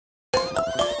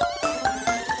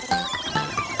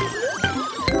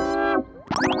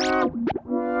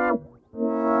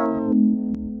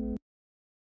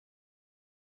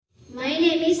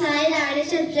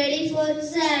study fourth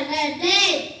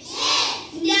standard.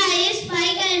 India is my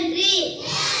country.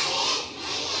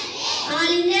 All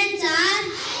Indians are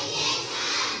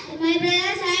my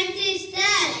brothers and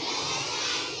sisters.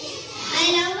 I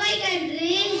love my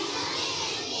country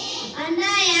and I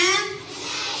am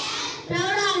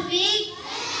proud of it.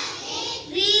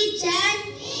 Rich and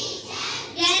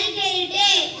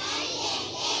dedicated.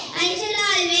 I shall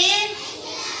always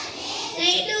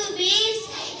try to be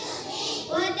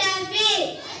worth of it.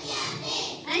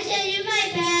 I shall give my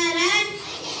parents,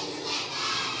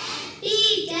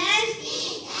 teachers,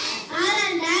 all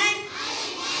and that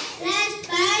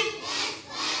respect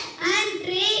and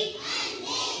treat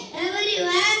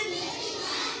everyone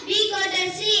be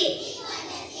courtesy.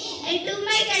 I to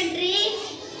my country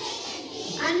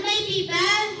and my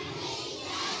people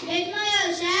make my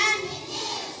ocean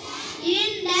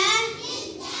in the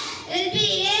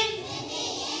well-being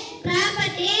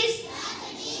properties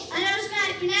allows my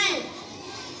happiness.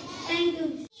 Thank you.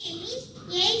 My name is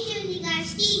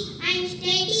I am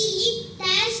studying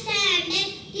third standard.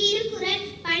 Thirukkural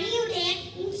பணியுடைய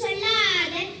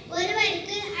இன்சொல்லாத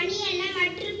ஒருவருக்கு அணியல்ல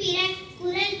மற்றும் பிற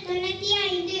குறள்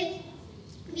 95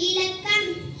 விளக்கம்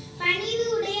பணிவு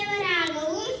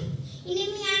உடையவராகவும்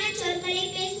இனிமையான சொற்களை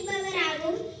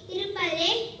பேசுபவராகவும்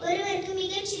இருப்பதே ஒருவருக்கு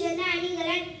மிகச் சிறந்த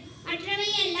அணிகலன். மற்றவை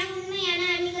எல்லாம் உண்மையான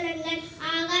அணிகலன்கள்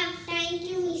ஆகா. Thank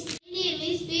you, Miss. My name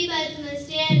is B.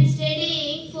 Badmasti. I am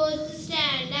studying fourth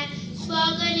standard.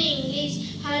 Spoken English.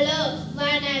 Hello,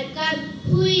 வணக்கம்.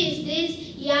 Who is this?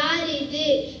 யார் இது?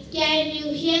 Can you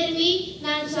hear me?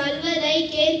 நான் சொல்வதை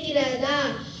கேட்கிறதா?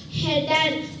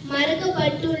 Hidden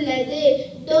மறைக்கப்பட்டுள்ளது.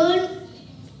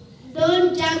 Don't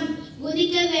jump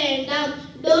குதிக்க வேண்டாம்.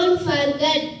 Don't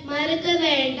forget மறக்க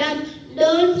வேண்டாம்.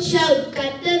 Don't shout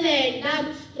கத்த வேண்டாம்.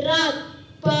 Rock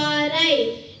பாறை.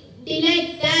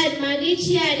 Delighted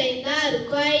மகிழ்ச்சி அடைந்தார்.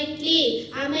 Quietly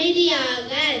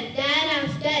அமைதியாக.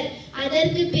 Thereafter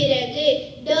அதற்கு பிறகு.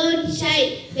 Don't shy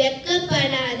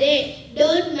வெட்கப்படாதே.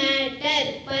 Don't matter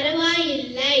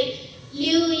பரவாயில்லை.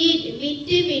 Leave it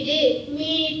விட்டுவிடு.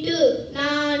 Me too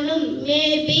நானும்.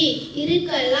 Maybe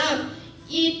இருக்கலாம்.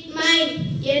 It might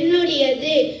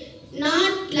என்னுடையது.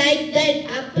 Not like that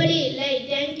அப்படி இல்லை.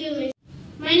 Thank you, Miss.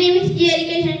 My name is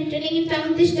Jerica. I am studying in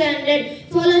 7th standard.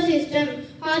 Solar system.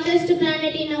 Hottest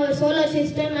planet in our solar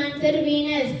system, answer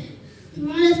Venus.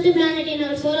 Smallest planet in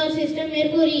our solar system,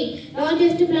 Mercury.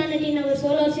 Largest planet in our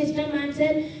solar system,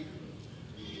 answer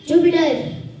Jupiter.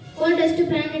 Coldest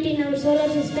planet in our solar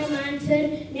system, answer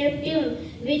Neptune.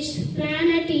 Which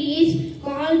planet is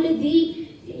called the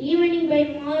evening by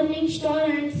morning star,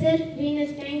 answer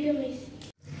Venus. Thank you, Miss.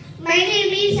 My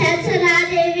name is Satsara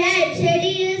Devi. I am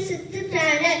studying in 6th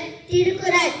standard.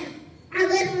 Thirukkural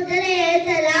அகர் முதல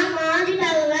எழுத்தலாம் ஆதி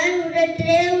பகவான்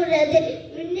உடற்றே உள்ளது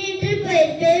முன்னேற்று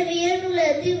பயிர்ப்பே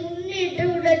வியனுள்ளது முன்னேற்று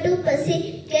உடட்டு பசி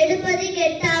கெடுப்பது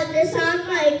கெட்டாக்கு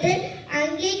சாமாயிட்டு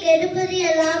அங்கே கெடுப்பது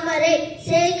எல்லாம் வரை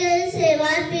சேகர்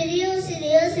செய்வார் பெரியோ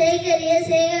சிறியோ சேகரிய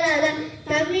சேகராதான்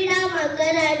தமிழா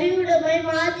மக்கள் அறிவுடைமை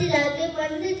மாத்திலாக்கு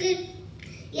மண்ணுக்கு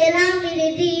எல்லாம்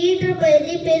விரித்து ஈற்று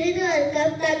பயிர்த்தி பெரிது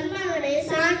வர்க்கம் தன்மகனை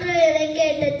சான்றோரை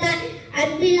கேட்டுத்தான்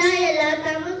அன்பிலா எல்லாம்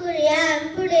தமக்குரிய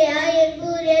அன்புடையா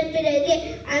என்பூரியர் பிறகு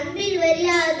அன்பில்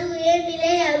வரியாது உயர்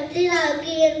நிலை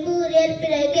அப்திலாக்கு என்பூரியர்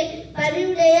பிறகு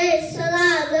பணிவுடைய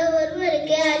சொல்லாக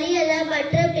ஒருவருக்கு அழியல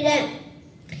மற்ற பிற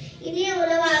இனிய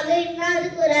உணவாக இன்னாது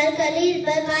குரல்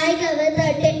கலியிருப்ப காய்கவ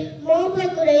தட்டு மோப்ப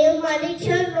குறையும்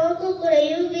மனுஷன் நோக்கு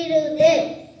குறையும் விருது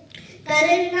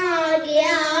கரண்ணா ஆகிய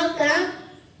ஆக்கம்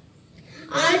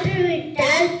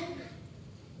ஆற்றுவிட்டால்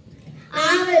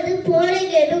ஆவது போல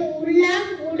கெடும் உள்ளம்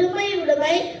உடுமை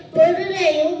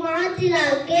பொருளையும்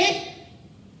மாத்திலாக்கே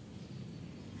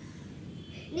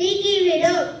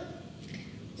நீக்கிவிடும்.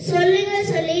 சொல்லுங்க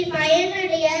சொல்லி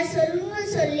பயனடைய சொல்லுங்க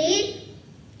சொல்லி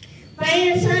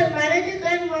பயன்சார்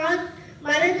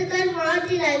மனதுக்கண்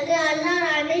மாத்திலாக்கு அல்லாஹ்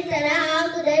அனைத்தர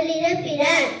ஆகுதல் இறப்பிற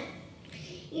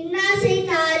இன்னாசை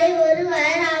தாரை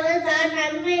ஒருவர் அவர் தான்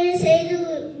நன்மையை செய்து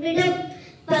விடும்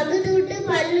பகுதுட்டு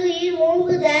பல்லுயிர்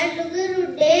ஓங்குதல்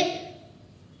நுகருண்டே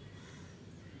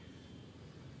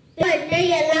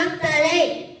எல்லாம் தலை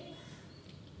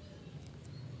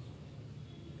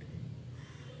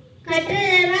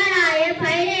கற்றதனாய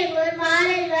பயிரைவோர்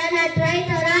மாறல்வர் அற்றாய்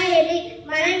தராயடி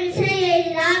மனவிசை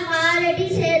எய்தால் மாரடி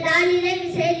சேர்ந்தால் இதை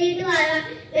செய்திட்டு வரான்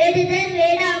வேடுதல்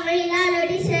வேடாமை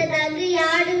இல்லாதடி சேர்ந்தாக்கு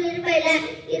யாடு விரும்பல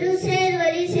இரு சேர்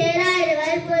வழி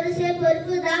சேராயிடுவர் பொருசே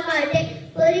பொறுப்புதான் மாட்டேன்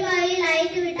பொறிவாயில்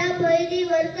ஐந்து விட்டா பொய்தி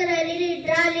ஒருக்கர் அடியில்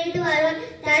இட்டால் நீட்டு வருவான்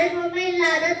தர்மமே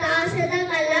இல்லாத தாசத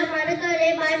கல்லா மடுக்கரை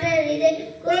மாற்றறிது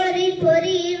கோரி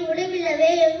பொறியின்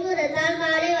உடம்பிலவே எங்கூரத்தால்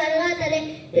காலை வருகாத்தலை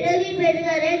பிறவி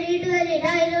பெருகரை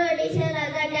நீட்டுவதிடா இருவடி சேராத.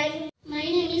 My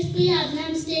name is P.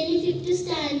 Abnam, studying 5th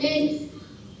standard.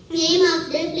 Name of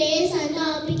the place and the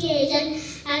application: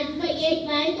 Advocate,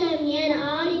 Vice-Premier,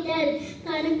 Auditor,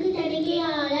 கணக்கு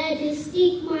தணிக்கையாளர்,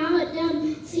 டிஸ்ட்ரிக்ட் மாவட்டம்,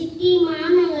 சிட்டி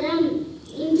மாநகரம்,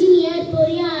 இன்ஜினியர்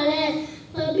பொறியாளர்,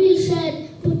 பப்ளிஷர்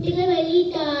புத்தக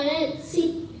வெளியீட்டாளர்,